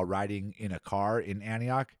shot while riding in a car in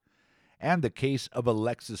Antioch, and the case of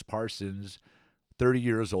Alexis Parsons, 30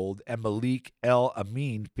 years old, and Malik El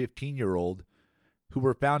Amin, 15-year-old, who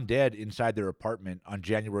were found dead inside their apartment on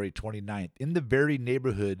January 29th in the very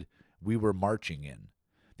neighborhood we were marching in.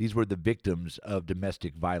 These were the victims of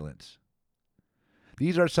domestic violence.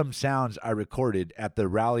 These are some sounds I recorded at the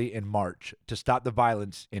rally and march to stop the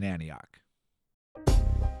violence in Antioch.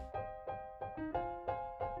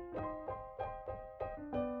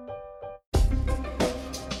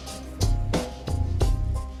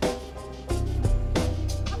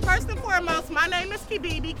 First and foremost, my name is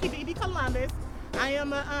Kibibi Columbus. I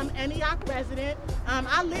am an Antioch resident.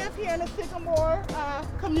 I live here in the Sycamore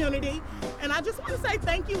community, and I just want to say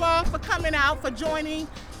thank you all for coming out, for joining,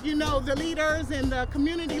 the leaders and the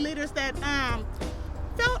community leaders that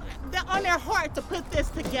felt that on their heart to put this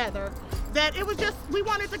together. That it was just, we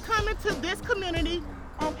wanted to come into this community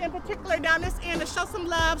in particular down this end, to show some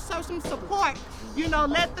love, show some support.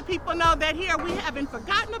 Let the people know that here we haven't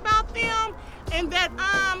forgotten about them, and that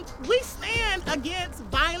we stand against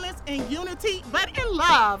violence and unity, but in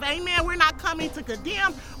love. Amen. We're not coming to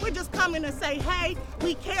condemn. We're just coming to say, hey,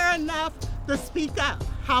 we care enough to speak up.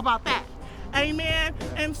 How about that? Amen.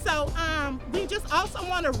 And so we just also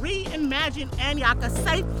want to reimagine Antioch, a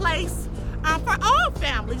safe place for all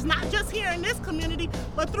families, not just here in this community,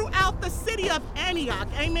 but throughout the city of Antioch.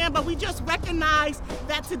 Amen. But we just recognize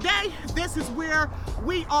that today, this is where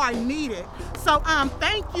we are needed. So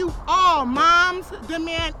thank you all. Moms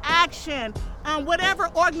Demand Action, whatever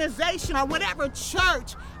organization or whatever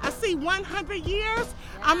church. I see 100 years.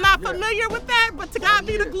 I'm not familiar with that, but to God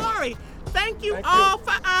be the glory. Thank you all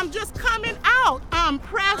for just coming out.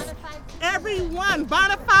 Press everyone.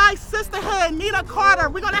 Bonafide Sisterhood, Nita Carter.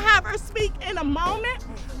 We're going to have her speak in a moment.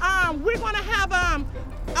 We're going to have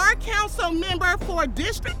our council member for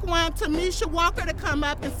District 1, Tamisha Walker, to come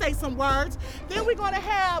up and say some words. Then we're going to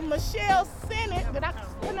have Michelle Sennett, did I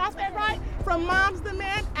pronounce that right? From Moms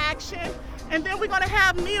Demand Action. And then we're going to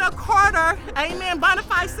have Nita Carter, amen,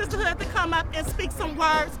 Bonafide Sisterhood, to come up and speak some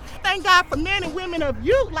words. Thank God for men and women of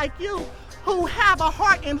you, like you, who have a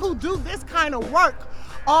heart and who do this kind of work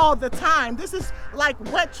all the time. This is like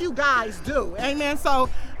what you guys do, amen. So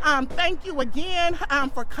thank you again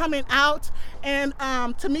for coming out. And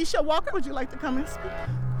Tamisha Walker, would you like to come and speak?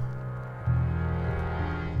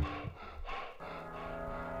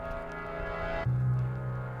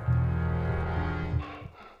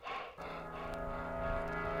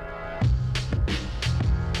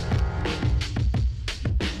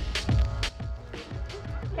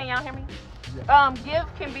 Can y'all hear me? Give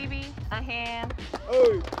Kibibi a hand.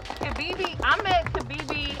 Kibibi, I met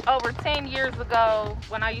Kibibi over 10 years ago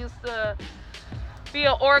when I used to be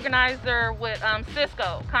an organizer with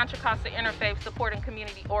Cisco, Contra Costa Interfaith Support and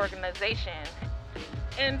Community Organization.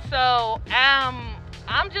 And so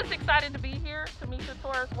I'm just excited to be here. Tamisha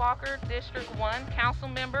Torres Walker, District 1 council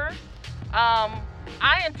member.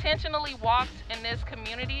 I intentionally walked in this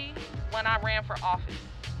community when I ran for office.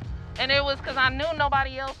 And it was because I knew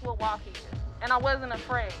nobody else would walk here. And I wasn't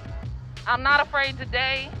afraid. I'm not afraid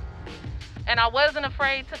today. And I wasn't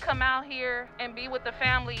afraid to come out here and be with the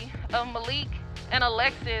family of Malik and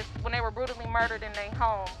Alexis when they were brutally murdered in their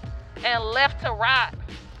home and left to rot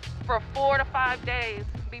for 4 to 5 days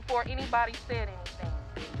before anybody said anything.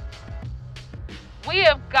 We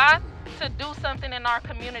have got to do something in our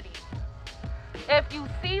community. If you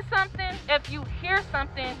see something, if you hear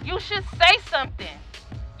something, you should say something.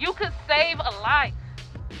 You could save a life.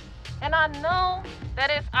 And I know that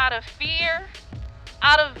it's out of fear,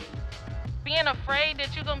 out of being afraid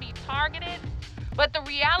that you're gonna be targeted. But the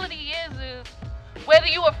reality is whether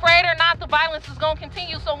you're afraid or not, the violence is gonna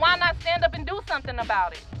continue. So why not stand up and do something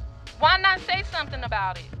about it? Why not say something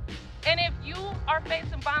about it? And if you are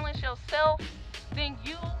facing violence yourself, then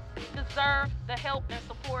you deserve the help and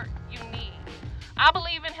support you need. I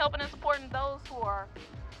believe in helping and supporting those who are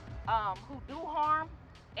who do harm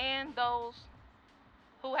and those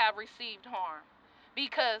who have received harm,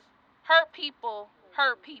 because hurt people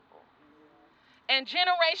hurt people, and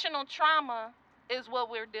generational trauma is what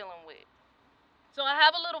we're dealing with. So I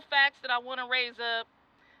have a little facts that I want to raise up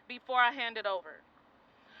before I hand it over.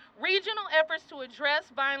 Regional efforts to address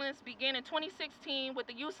violence began in 2016 with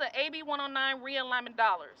the use of AB 109 realignment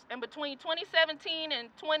dollars, and between 2017 and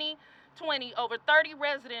 2020, over 30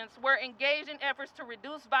 residents were engaged in efforts to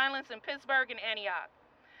reduce violence in Pittsburgh and Antioch.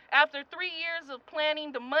 After 3 years of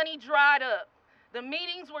planning, the money dried up. The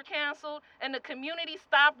meetings were canceled and the community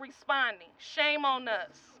stopped responding. Shame on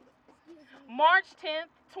us. March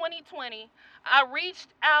 10th, 2020, I reached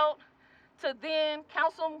out to then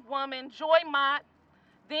Councilwoman Joy Mott,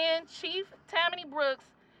 then Chief Tammany Brooks,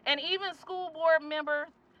 and even school board member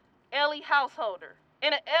Ellie Householder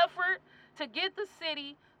in an effort to get the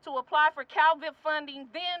city to apply for CalVIP funding,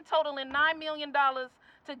 then totaling $9 million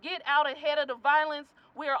to get out ahead of the violence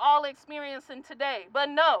we are all experiencing today. But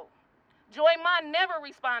no, Joy Mott never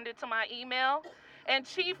responded to my email, and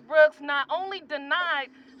Chief Brooks not only denied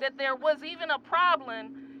that there was even a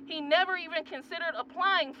problem, he never even considered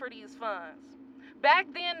applying for these funds. Back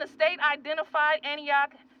then, the state identified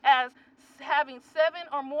Antioch as having 7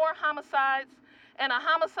 or more homicides and a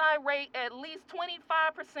homicide rate at least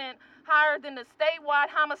 25% higher than the statewide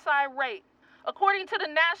homicide rate, according to the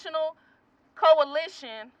National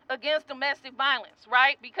Coalition Against Domestic Violence,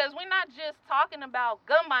 right? Because we're not just talking about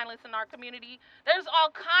gun violence in our community. There's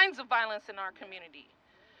all kinds of violence in our community.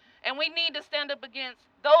 And we need to stand up against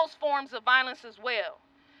those forms of violence as well.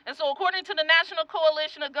 And so, according to the National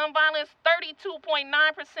Coalition of Gun Violence,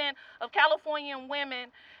 32.9% of Californian women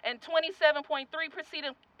and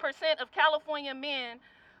 27.3% of California men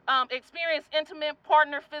experience intimate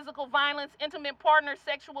partner physical violence, intimate partner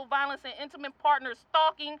sexual violence, and intimate partner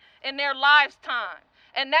stalking in their lifetime.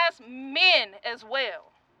 And that's men as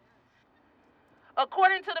well.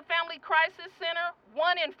 According to the Family Crisis Center,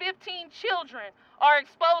 1 in 15 children are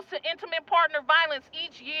exposed to intimate partner violence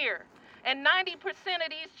each year. And 90% of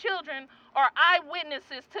these children are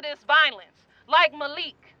eyewitnesses to this violence, like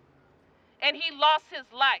Malik, and he lost his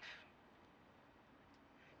life.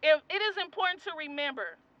 It is important to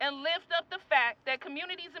remember and lift up the fact that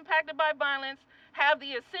communities impacted by violence have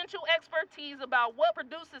the essential expertise about what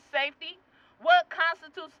produces safety, what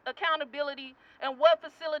constitutes accountability, and what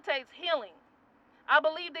facilitates healing. I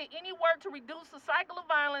believe that any work to reduce the cycle of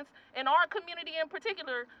violence in our community in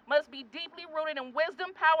particular must be deeply rooted in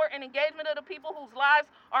wisdom, power, and engagement of the people whose lives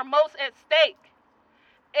are most at stake.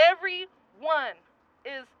 Everyone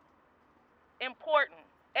is important.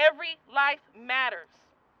 Every life matters.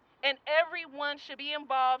 And everyone should be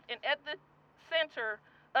involved and at the center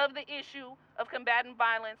of the issue of combating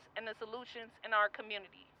violence and the solutions in our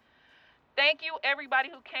community. Thank you,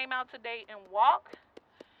 everybody who came out today and walked.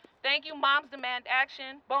 Thank you, Moms Demand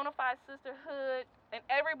Action, Bonafide Sisterhood, and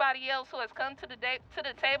everybody else who has come to the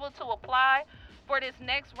table to apply for this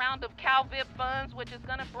next round of CalVIP funds, which is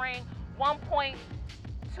going to bring $1.2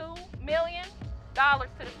 million to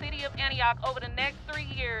the city of Antioch over the next 3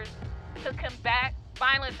 years to combat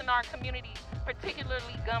violence in our communities,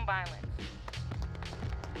 particularly gun violence.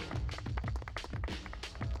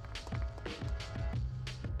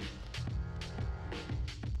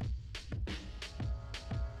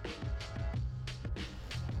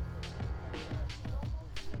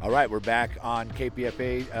 All right, we're back on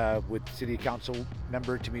KPFA with City Council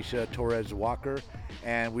member Tamisha Torres Walker,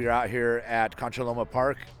 and we're out here at Concha Loma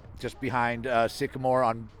Park, just behind Sycamore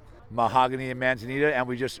on Mahogany and Manzanita, and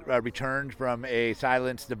we just returned from a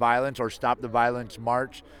Silence the Violence or Stop the Violence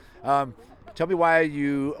march. Tell me why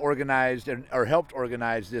you organized or helped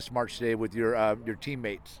organize this march today with your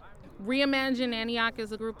teammates. Reimagine Antioch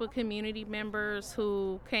is a group of community members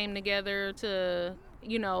who came together to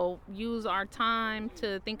use our time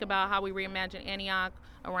to think about how we reimagine Antioch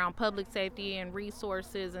around public safety and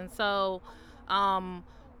resources. And so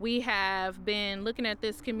we have been looking at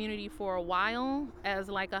this community for a while as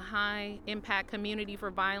like a high impact community for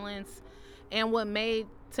violence. And what made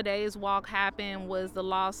today's walk happen was the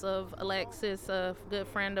loss of Alexis, a good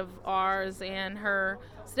friend of ours, and her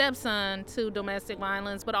stepson to domestic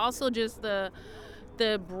violence, but also just the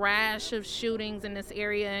brash of shootings in this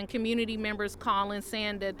area and community members calling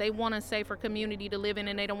saying that they want a safer community to live in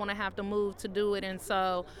and they don't want to have to move to do it. And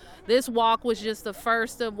so this walk was just the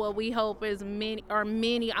first of what we hope is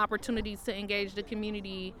many opportunities to engage the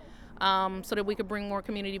community so that we could bring more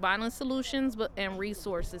community violence solutions and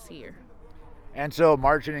resources here. And so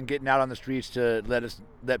marching and getting out on the streets to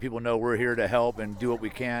let people know we're here to help and do what we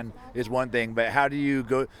can is one thing, but how do you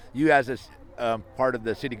go, you as a part of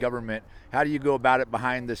the city government, how do you go about it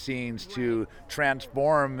behind the scenes to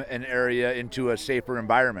transform an area into a safer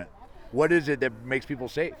environment? What is it that makes people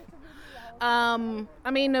safe?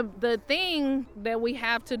 The thing that we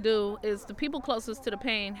have to do is the people closest to the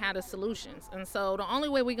pain have the solutions. And so the only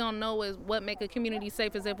way we're going to know is what make a community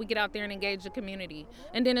safe is if we get out there and engage the community.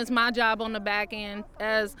 And then it's my job on the back end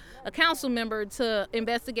as a council member to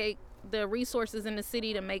investigate the resources in the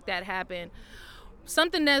city to make that happen.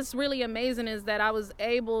 Something that's really amazing is that I was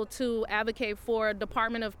able to advocate for a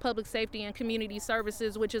Department of Public Safety and Community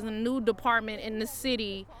Services, which is a new department in the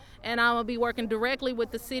city, and I will be working directly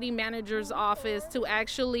with the city manager's office to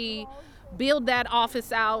actually build that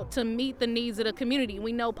office out to meet the needs of the community.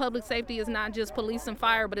 We know public safety is not just police and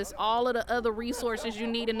fire, but it's all of the other resources you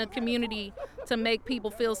need in the community to make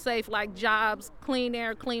people feel safe, like jobs, clean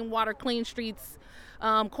air, clean water, clean streets,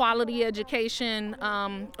 quality education,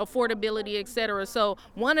 affordability, et cetera. So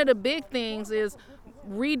one of the big things is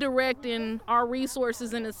redirecting our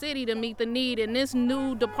resources in the city to meet the need, and this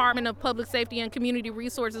new Department of Public Safety and Community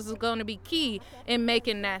Resources is going to be key in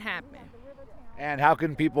making that happen. And how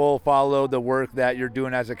can people follow the work that you're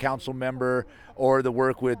doing as a council member or the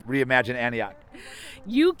work with Reimagine Antioch?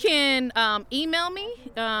 You can email me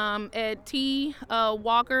at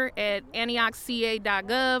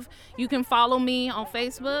twalker@antiochca.gov. You can follow me on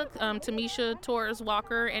Facebook, Tamisha Torres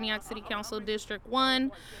Walker, Antioch City Council District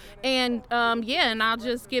 1. And and I'll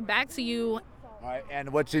just get back to you. All right,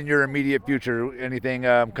 and what's in your immediate future? Anything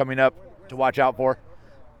coming up to watch out for?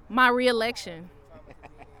 My re-election.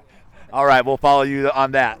 All right, we'll follow you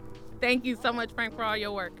on that. Thank you so much, Frank, for all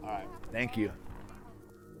your work. All right, thank you.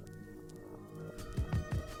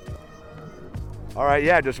 All right,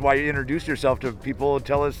 yeah, just while you introduce yourself to people,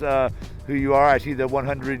 tell us who you are. I see the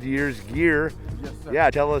 100 years gear. Yes, sir. Yeah,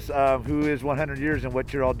 tell us who is 100 years and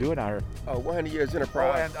what you're all doing out here. 100 Years Oh,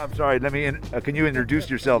 Enterprise. and I'm sorry, can you introduce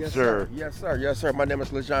yourself, Yes, sir? Yes, sir. Yes, sir. My name is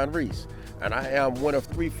LeJean Reese, and I am one of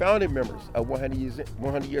 3 founding members of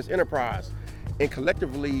 100 Years Enterprise. And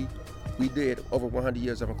collectively, we did over 100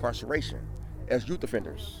 years of incarceration as youth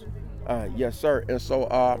offenders. Yes, sir. And so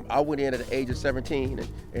I went in at the age of 17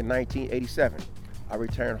 in 1987. I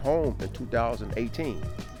returned home in 2018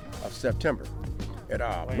 of September. And,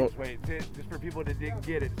 Wait, just for people that didn't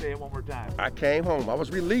get it, say it one more time. I came home. I was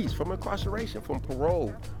released from incarceration, from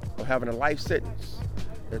parole, for having a life sentence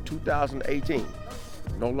in 2018.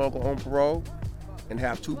 No longer on parole, and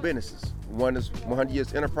have 2 businesses. One is 100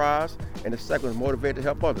 Years Enterprise, and the second is Motivated to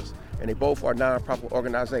Help Others. And they both are nonprofit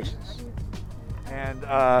organizations.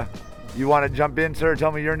 And you want to jump in, sir?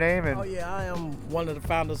 Tell me your name. Oh yeah, I am one of the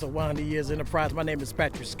founders of 100 Years Enterprise. My name is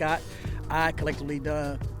Patrick Scott. I collectively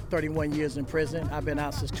done 31 years in prison. I've been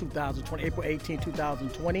out since 2020, April 18,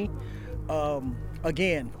 2020.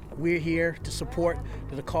 Again, we're here to support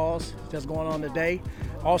the cause that's going on today.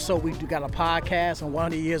 Also, we got a podcast on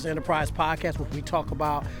 100 Years Enterprise podcast, where we talk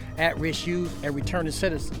about at-risk youth and returning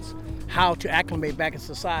citizens, how to acclimate back in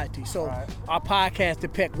society. So our podcast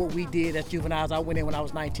depicts what we did as juveniles. I went in when I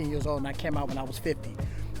was 19 years old and I came out when I was 50.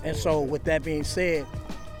 And so with that being said,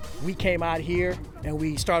 we came out here and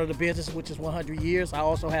we started a business, which is 100 years. I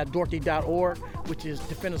also had Dorothy.org, which is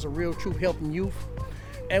Defenders of Real Truth Helping Youth.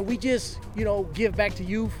 And we just, give back to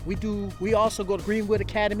youth. We also go to Greenwood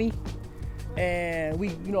Academy, and we,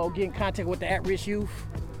 get in contact with the at-risk youth,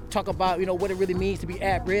 talk about, what it really means to be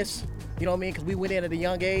at risk, you know what I mean? Because we went in at a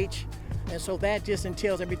young age. And so that just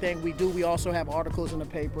entails everything we do. We also have articles in the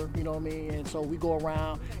paper, you know what I mean? And so we go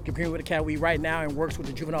around, Greenwood Academy right now, and works with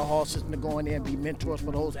the juvenile hall system to go in there and be mentors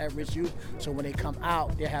for those at-risk youth. So when they come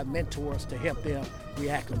out, they have mentors to help them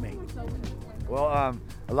reacclimate. Well,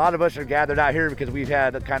 a lot of us are gathered out here because we've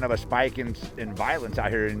had kind of a spike in violence out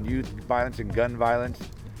here, in youth violence and gun violence,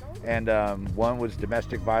 and one was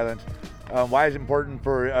domestic violence. Why is it important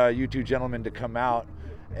for you 2 gentlemen to come out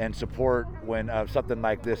and support when something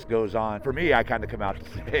like this goes on? For me, I kind of come out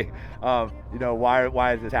to say,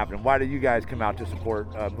 why is this happening? Why do you guys come out to support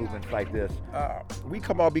movements like this? We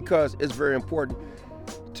come out because it's very important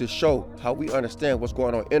to show how we understand what's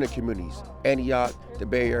going on in the communities, Antioch, the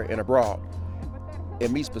Bay Area, and abroad.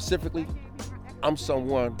 And me specifically, I'm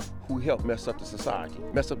someone who helped mess up the society,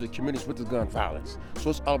 mess up the communities with the gun violence. So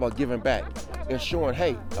it's all about giving back and showing,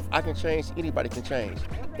 hey, if I can change, anybody can change.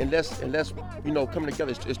 Unless coming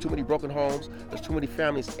together, there's too many broken homes, there's too many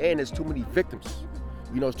families, and there's too many victims.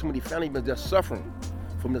 There's too many families that are suffering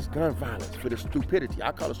from this gun violence, for this stupidity.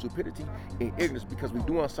 I call it stupidity and ignorance, because we're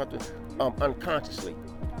doing something unconsciously.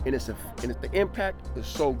 And the impact is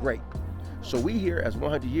so great. So we here as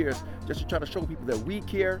 100 Years just to try to show people that we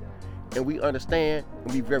care and we understand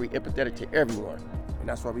and be very empathetic to everyone. And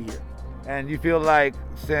that's why we're here. And you feel like,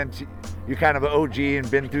 since you're kind of an OG and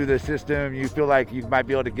been through the system, you feel like you might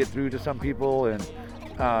be able to get through to some people, and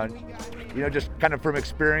just kind of from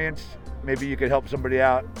experience, maybe you could help somebody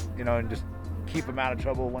out, and just keep them out of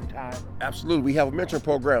trouble one time? Absolutely. We have a mentoring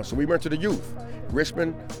program. So we mentor the youth,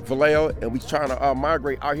 Richmond, Vallejo, and we're trying to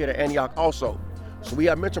migrate out here to Antioch also. So we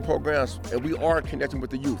have mentoring programs, and we are connecting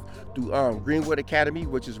with the youth through Greenwood Academy,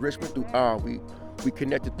 which is Richmond. We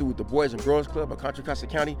connected through the Boys and Girls Club of Contra Costa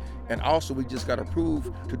County, and also we just got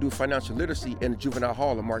approved to do financial literacy in the juvenile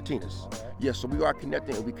hall in Martinez. Yes, so we are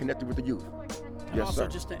connecting, and we connected with the youth. Yes, also, sir.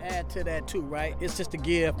 just to add to that too, right? It's just to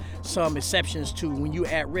give some exceptions to when you're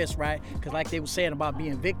at risk, right? Because like they were saying about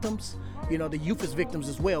being victims, the youth is victims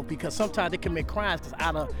as well, because sometimes they commit crimes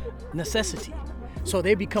out of necessity. So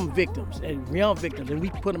they become victims, and young victims, and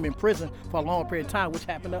we put them in prison for a long period of time, which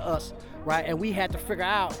happened to us, right? And we had to figure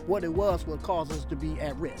out what it was, what caused us to be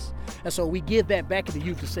at risk. And so we give that back to the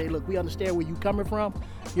youth to say, look, we understand where you coming from,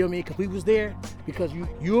 you know what I mean? Because we was there, because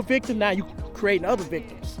you're a victim, now you creating other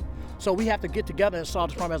victims. So we have to get together and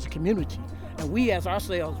solve this problem as a community. And we as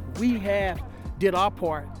ourselves, we have did our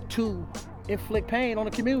part to inflict pain on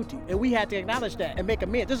the community. And we had to acknowledge that and make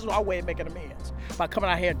amends. This is our way of making amends, by coming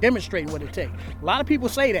out here and demonstrating what it takes. A lot of people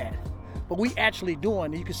say that, but we actually doing,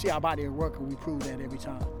 and you can see our body at work, and we prove that every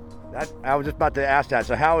time. I was just about to ask that.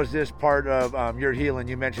 So how is this part of your healing?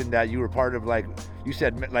 You mentioned that you were part of, you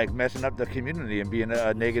said, messing up the community and being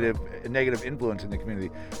a negative influence in the community.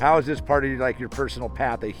 How is this part of your personal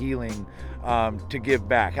path of healing to give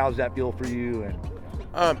back? How does that feel for you?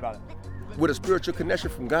 And with a spiritual connection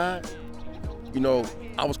from God,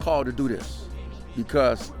 I was called to do this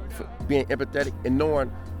because being empathetic and knowing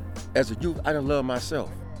as a youth, I didn't love myself.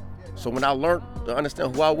 So when I learned to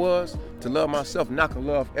understand who I was, to love myself, and I can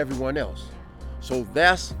love everyone else. So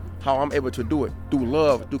that's how I'm able to do it, through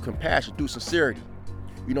love, through compassion, through sincerity,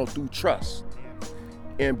 through trust.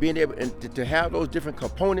 And being able to have those different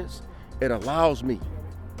components, it allows me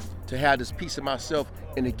to have this piece of myself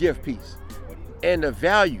and to give peace and to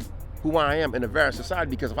value who I am in a various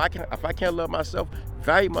society. Because if I can't love myself,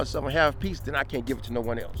 value myself, and have peace, then I can't give it to no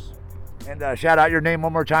one else. And shout out your name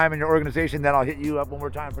one more time and your organization, then I'll hit you up one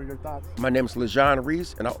more time for your thoughts. My name is LeJean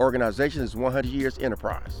Reese, and our organization is 100 Years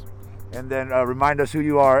Enterprise. And then remind us who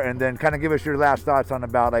you are, and then kind of give us your last thoughts on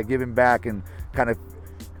about like giving back and kind of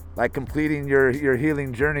like completing your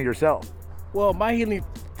healing journey yourself. Well, my healing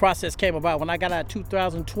process came about when I got out of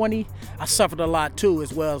 2020. I suffered a lot too,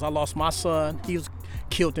 as well as I lost my son. He was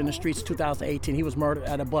killed in the streets in 2018. He was murdered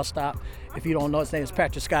at a bus stop. If you don't know, his name is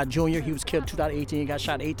Patrick Scott Jr. He was killed in 2018. He got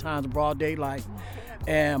shot 8 times in broad daylight.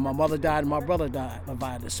 And my mother died and my brother died of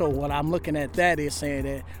violence. So what I'm looking at that is saying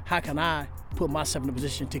that how can I put myself in a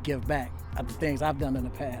position to give back of the things I've done in the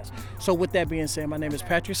past. So with that being said, my name is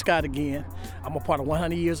Patrick Scott again. I'm a part of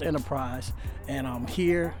 100 Years Enterprise, and I'm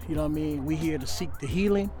here, we're here to seek the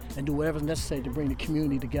healing and do whatever's necessary to bring the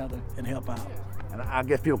community together and help out. And I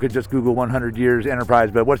guess people could just Google 100 Years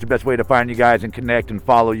Enterprise, but what's the best way to find you guys and connect and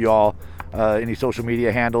follow you all? Any social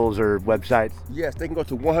media handles or websites? Yes, they can go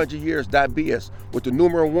to 100years.biz with the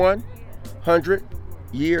numeral 100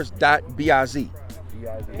 years.biz. And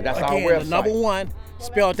that's our website. The number 1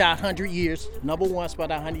 spelled out 100 years. Number 1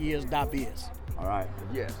 spelled out 100 years.biz. All right.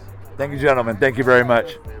 Yes. Thank you, gentlemen. Thank you very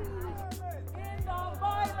much.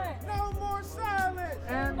 No more silence.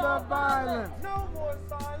 End the violence. No more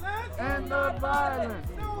silence. End the violence.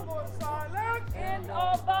 No more silence. End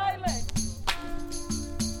of violence.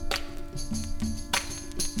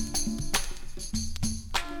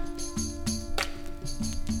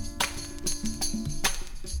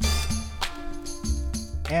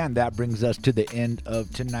 And that brings us to the end of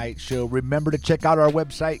tonight's show. Remember to check out our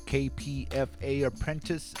website,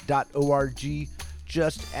 kpfaapprentice.org,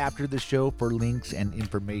 just after the show for links and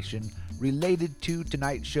information related to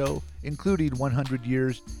tonight's show, including 100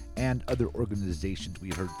 Years and other organizations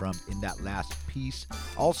we heard from in that last piece.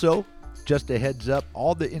 Also, just a heads up,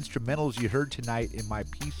 all the instrumentals you heard tonight in my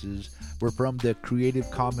pieces were from the Creative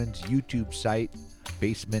Commons YouTube site,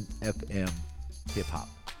 Basement FM Hip Hop.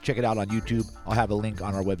 Check it out on YouTube. I'll have a link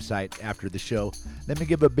on our website after the show. Let me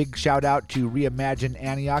give a big shout out to Reimagine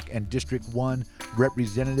Antioch and District 1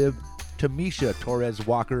 Representative Tamisha Torres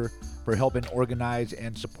Walker for helping organize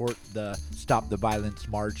and support the Stop the Violence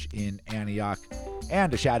March in Antioch.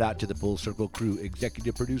 And a shout out to the Full Circle crew,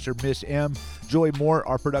 executive producer Miss M, Joy Moore,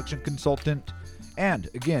 our production consultant, and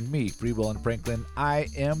again, me, Free Will and Franklin. I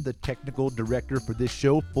am the technical director for this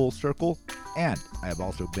show, Full Circle, and I have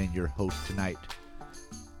also been your host tonight.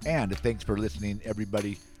 And thanks for listening,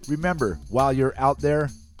 everybody. Remember, while you're out there,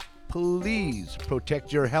 please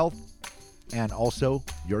protect your health and also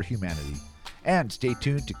your humanity. And stay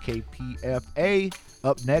tuned to KPFA.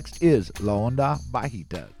 Up next is La Onda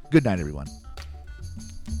Bajita. Good night, everyone.